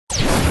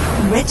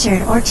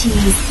Richard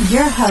Ortiz,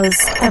 your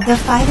host of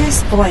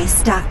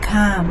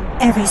TheFightersVoice.com.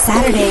 Every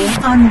Saturday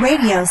on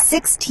Radio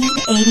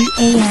 1680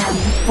 AM.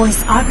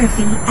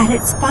 Voiceography at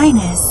its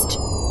finest.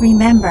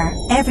 Remember,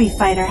 every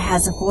fighter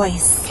has a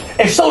voice.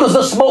 And so does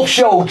the Smoke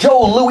Show.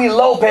 Louie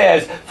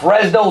Lopez,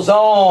 Fresno's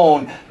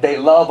own. They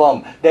love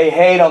him. They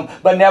hate him.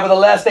 But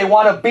nevertheless, they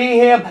want to be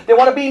him. They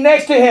want to be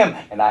next to him.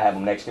 And I have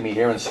him next to me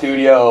here in the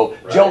studio.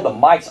 Right. Joe, the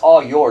mic's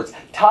all yours.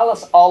 Tell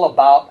us all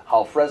about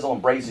how Fresno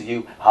embraces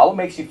you, how it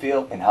makes you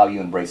feel, and how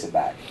you embrace it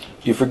back.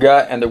 You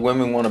forgot, and the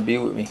women want to be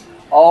with me.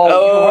 Oh, you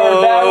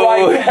heard that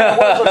right there.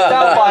 What's the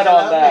soundbite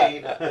on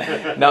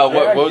that? No,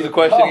 what was the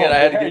question again? I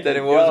had to get that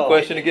in. What was the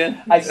question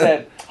again? I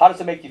said, how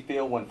does it make you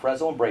feel when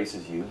Fresno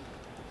embraces you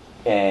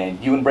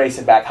and you embrace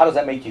it back? How does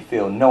that make you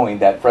feel knowing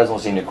that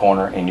Fresno's in your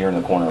corner and you're in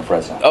the corner of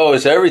Fresno? Oh,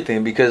 it's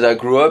everything, because I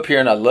grew up here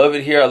and I love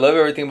it here. I love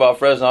everything about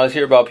Fresno. I always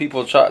hear about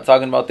people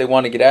talking about they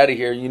want to get out of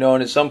here,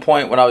 and at some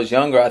point when I was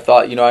younger, I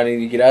thought, I need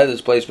to get out of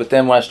this place. But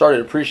then when I started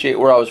to appreciate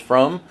where I was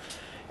from,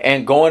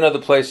 and going other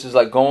places,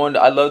 I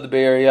love the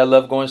Bay Area. I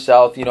love going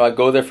south. I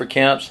go there for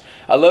camps.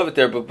 I love it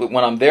there. But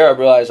when I'm there, I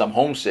realize I'm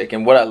homesick.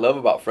 And what I love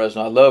about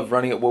Fresno, I love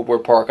running at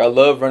Woodward Park. I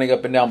love running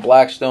up and down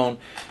Blackstone.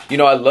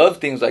 I love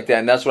things like that.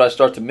 And that's what I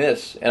start to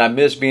miss. And I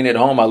miss being at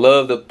home. I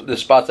love the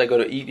spots I go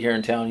to eat here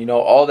in town.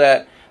 All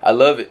that. I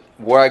love it.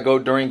 Where I go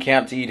during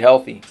camp to eat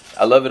healthy.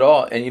 I love it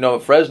all.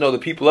 And, Fresno, the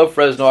people of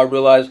Fresno, I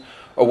realize,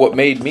 are what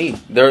made me.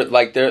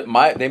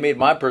 They made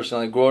my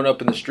personality, growing up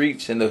in the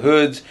streets and the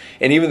hoods,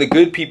 and even the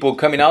good people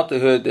coming out the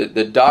hood,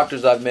 the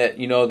doctors I've met,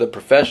 the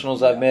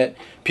professionals I've met,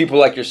 people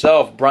like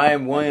yourself,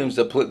 Brian Williams,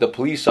 the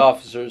police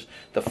officers,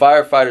 the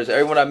firefighters,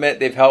 everyone I met,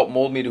 they've helped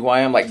mold me to who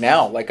I am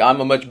now.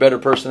 I'm a much better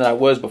person than I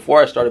was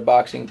before I started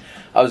boxing.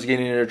 I was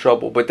getting into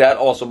trouble, but that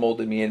also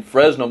molded me, and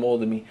Fresno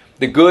molded me.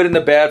 The good and the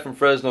bad from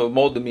Fresno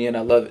molded me, and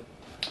I love it.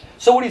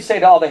 So what do you say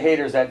to all the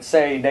haters that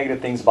say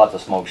negative things about the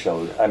Smoke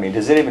Show? I mean,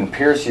 does it even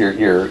pierce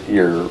your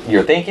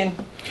thinking?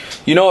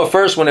 At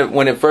first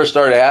when it first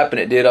started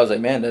happening, it did. I was like,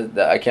 man,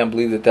 I can't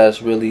believe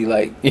that's really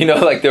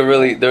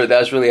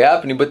that's really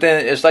happening. But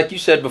then it's like you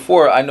said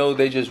before. I know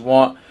they just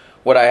want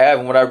what I have,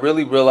 and what I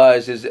really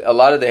realize is a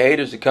lot of the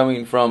haters are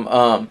coming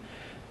from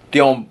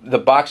the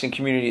boxing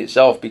community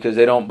itself, because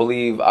they don't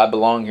believe I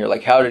belong here.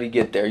 Like, how did he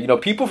get there?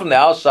 People from the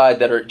outside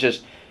that are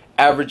just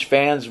average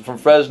fans from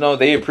Fresno,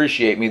 they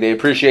appreciate me. They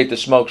appreciate the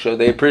Smoke Show.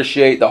 They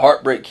appreciate the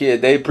Heartbreak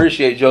Kid. They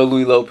appreciate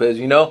Louie Lopez.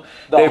 They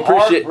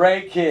appreciate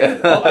Heartbreak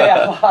Kid. Okay,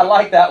 I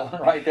like that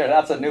one right there.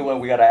 That's a new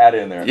one we got to add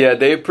in there. Yeah,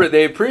 they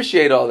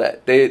appreciate all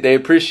that. They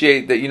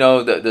appreciate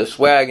that the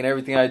swag and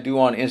everything I do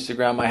on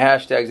Instagram, my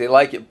hashtags. They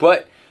like it,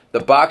 but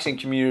the boxing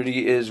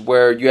community is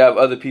where you have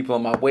other people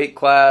in my weight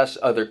class,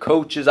 other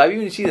coaches. I've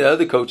even seen the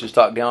other coaches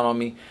talk down on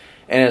me.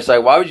 And it's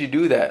like, why would you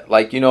do that?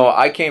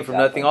 I came from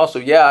nothing also.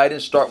 Yeah, I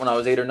didn't start when I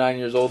was 8 or 9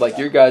 years old like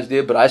your guys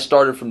did, but I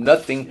started from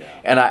nothing,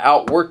 and I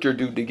outworked your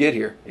dude to get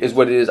here, is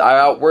what it is.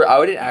 I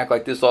didn't act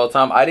like this all the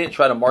time. I didn't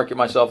try to market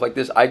myself like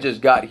this. I just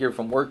got here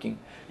from working.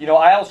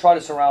 I always try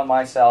to surround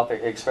myself,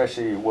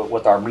 especially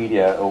with our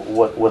media,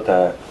 with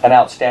an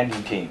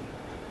outstanding team.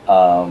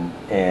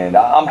 And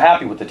I'm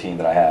happy with the team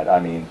that I had. I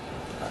mean,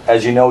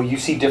 as you know, you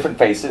see different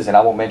faces, and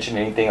I won't mention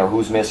anything or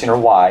who's missing or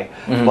why,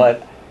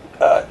 but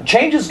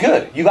change is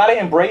good. You got to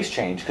embrace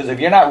change, because if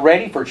you're not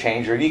ready for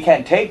change, or if you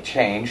can't take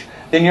change,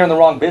 then you're in the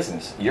wrong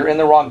business. You're in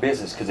the wrong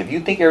business, because if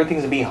you think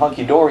everything's going to be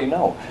hunky-dory,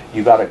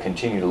 you got to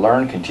continue to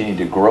learn, continue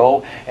to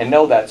grow, and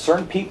know that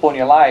certain people in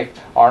your life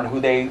aren't who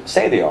they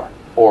say they are,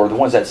 or the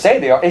ones that say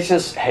they are. It's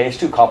just, hey, it's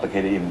too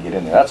complicated to even get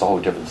in there. That's a whole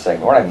different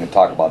segment. We're not even going to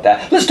talk about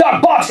that. Let's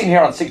talk boxing here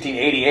on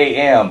 1680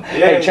 AM.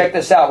 Hey, check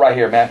this out right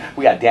here, man.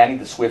 We got Danny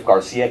the Swift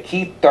Garcia,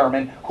 Keith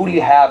Thurman. Who do you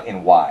have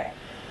and why?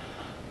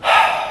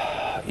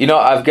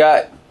 I've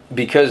got,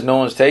 because no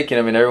one's taking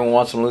him and everyone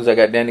wants him to lose, I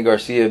got Danny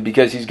Garcia,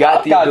 because he's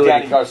got the ability.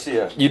 Danny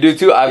Garcia. You do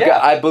too.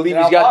 I believe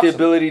he's got the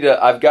ability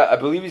to. I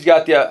believe he's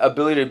got the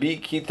ability to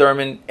beat Keith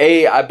Thurman.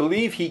 I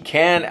believe he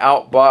can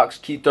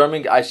outbox Keith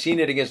Thurman. I seen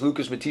it against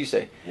Lucas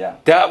Matisse. Yeah.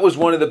 That was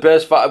one of the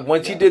best fights.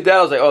 Once he did that,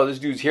 I was like, oh, this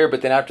dude's here.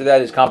 But then after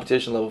that, his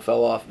competition level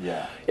fell off.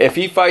 Yeah. If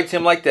he fights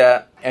him like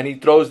that, and he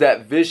throws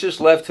that vicious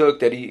left hook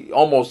that he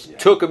almost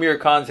took Amir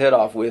Khan's head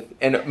off with,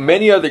 and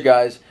many other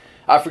guys,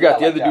 I forgot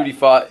the other dude he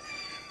fought.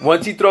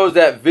 Once he throws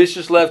that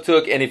vicious left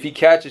hook, and if he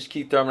catches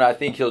Keith Thurman, I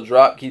think he'll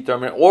drop Keith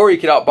Thurman, or he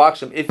could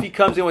outbox him. If he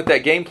comes in with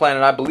that game plan,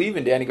 and I believe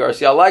in Danny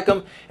Garcia, I like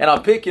him, and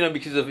I'm picking him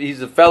because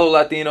he's a fellow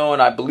Latino,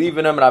 and I believe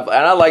in him, and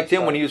I liked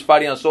him when he was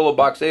fighting on Solo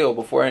Boxeo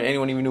before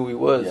anyone even knew who he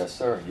was. Yes,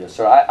 sir. Yes,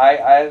 sir.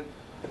 I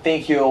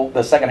think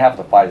the second half of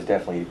the fight is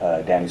definitely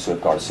Danny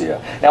Swift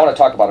Garcia. Now I want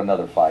to talk about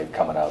another fight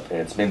coming up.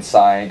 It's been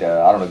signed.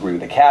 I don't agree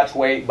with the catch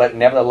weight, but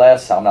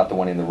nevertheless, I'm not the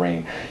one in the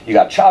ring. You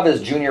got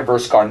Chavez Jr.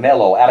 versus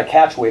Carnelo at a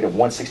catch weight of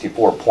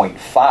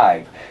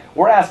 164.5.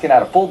 We're asking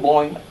at a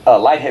full-blown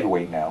light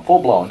heavyweight now.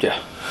 Full-blown.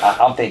 Yeah.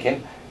 I'm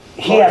thinking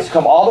he has to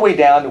come all the way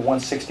down to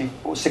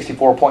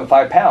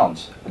 164.5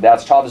 pounds.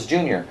 That's Chavez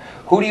Jr.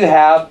 Who do you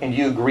have, and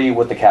do you agree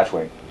with the catch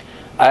weight?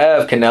 I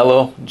have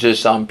Canelo,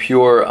 just on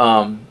pure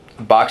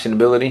boxing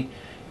ability.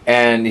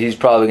 and he's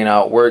probably going to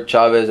outwork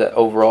Chavez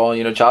overall.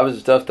 You know, Chavez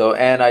is tough though,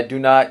 and I do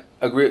not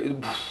agree.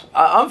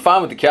 I'm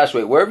fine with the catch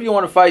weight. Wherever you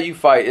want to fight, you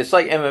fight. It's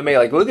like MMA.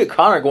 Like, look at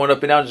Conor going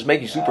up and down, just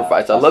making super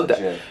fights. I love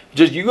that. Legit.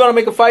 Just, you got to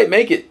make a fight,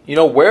 make it. You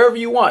know, wherever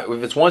you want.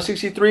 If it's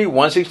 163,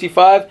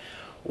 165,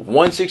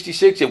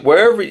 166,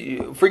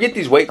 wherever. Forget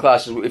these weight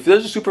classes. If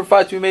there's a super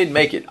fight to be made,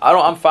 make it.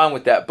 I'm fine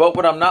with that. But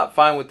what I'm not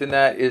fine with in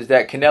that is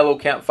that Canelo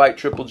can't fight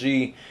Triple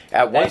G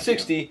at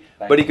 160,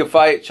 but he could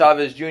fight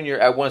Chavez Jr.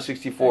 at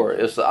 164.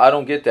 I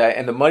don't get that.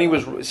 And the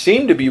money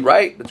seemed to be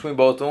right between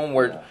both of them,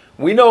 where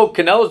we know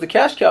Canelo's the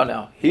cash cow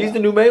now. He's the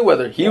new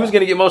Mayweather. He was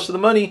going to get most of the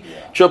money.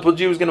 Triple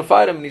G was going to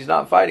fight him, and he's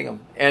not fighting him.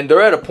 And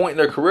they're at a point in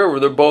their career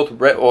where they're both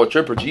ready. Well,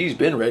 Triple G's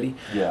been ready.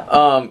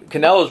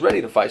 Canelo's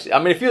ready to fight. I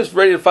mean, if he was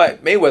ready to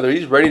fight Mayweather,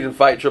 he's ready to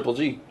fight Triple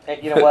G.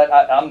 And you know what?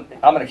 I'm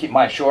going to keep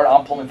mine short.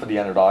 I'm pulling for the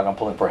underdog. I'm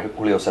pulling for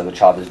Julio Cesar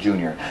Chavez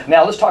Jr.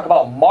 Now, let's talk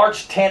about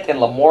March 10th in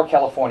Lemoore,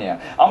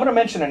 California. I'm going to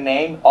mention a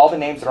name, all the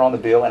names that are on the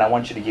bill, and I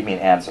want you to give me an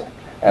answer.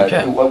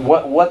 Okay.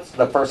 What's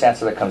the first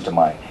answer that comes to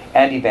mind?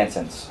 Andy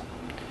Benson's.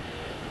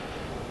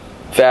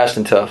 Fast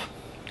and tough.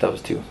 That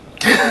was 2.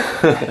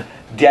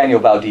 Daniel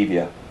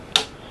Valdivia.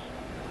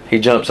 He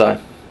jumps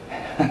high.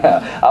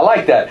 I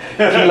like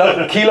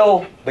that.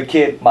 Kilo the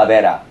Kid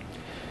Madera.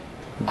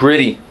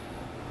 Gritty.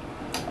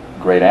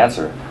 Great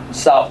answer.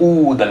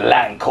 Saul the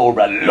Land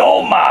Cobra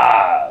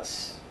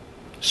Lomas.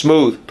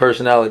 Smooth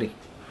personality.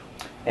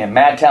 And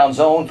Madtown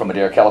Zone from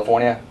Madera,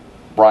 California,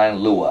 Brian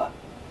Lua.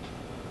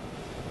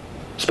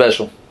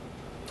 Special.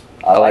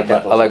 I like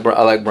that. I like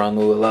Brian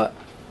Lua a lot.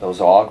 Those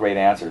are all great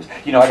answers.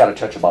 You know, I got to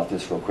touch about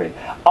this real quick.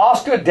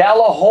 Oscar De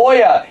La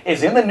Hoya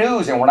is in the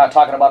news, and we're not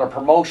talking about a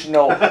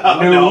promotional news.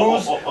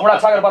 No. We're not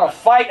talking about a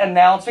fight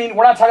announcing.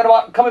 We're not talking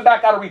about coming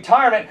back out of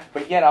retirement.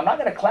 But yet, I'm not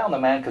going to clown the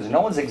man because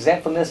no one's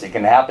exempt from this. It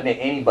can happen to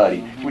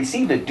anybody. He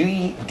received a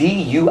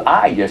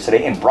DUI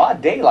yesterday in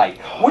broad daylight.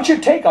 What's your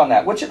take on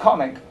that? What's your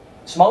comment?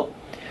 Smoke?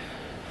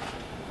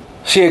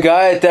 See, a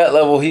guy at that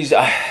level, he's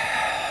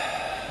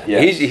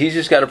Yes. he's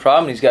just got a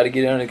problem. He's got to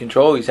get it under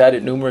control. He's had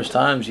it numerous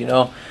times, you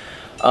know.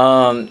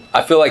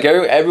 I feel like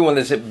everyone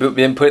that's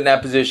been put in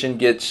that position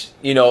gets,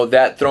 you know,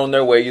 that thrown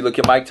their way. You look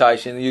at Mike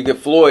Tyson, you get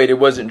Floyd. It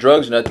wasn't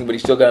drugs or nothing, but he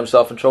still got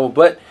himself in trouble.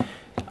 But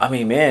I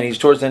mean, man, he's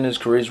towards the end of his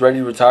career. He's ready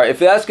to retire. If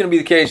that's going to be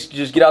the case,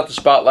 just get out the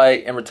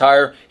spotlight and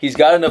retire. He's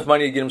got enough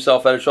money to get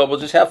himself out of trouble.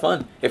 Just have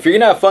fun. If you're going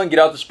to have fun, get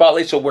out the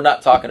spotlight so we're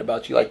not talking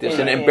about you like this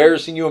and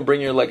embarrassing you and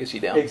bringing your legacy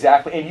down.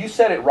 Exactly. And you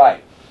said it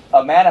right.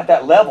 A man at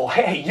that level,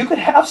 hey, you could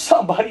have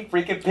somebody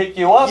freaking pick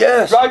you up.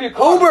 Yes. Drive your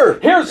car. Uber.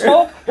 Here's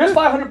Smoke. Here's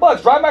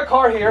 $500. Drive my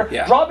car here.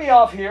 Yeah. Drop me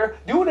off here.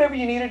 Do whatever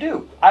you need to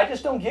do. I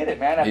just don't get it,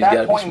 man. At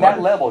that point, in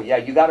that level, yeah,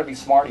 you got to be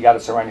smart. You got to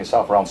surround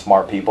yourself around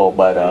smart people.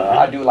 But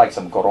I do like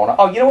some Corona.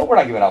 Oh, you know what? We're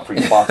not giving out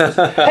free sponsors.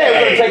 Hey, we're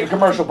going to take a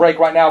commercial break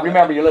right now.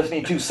 Remember, you're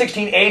listening to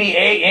 1680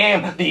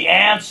 AM. The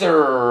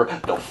Answer.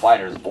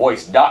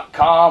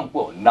 TheFightersVoice.com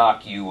will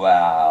knock you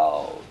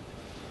out.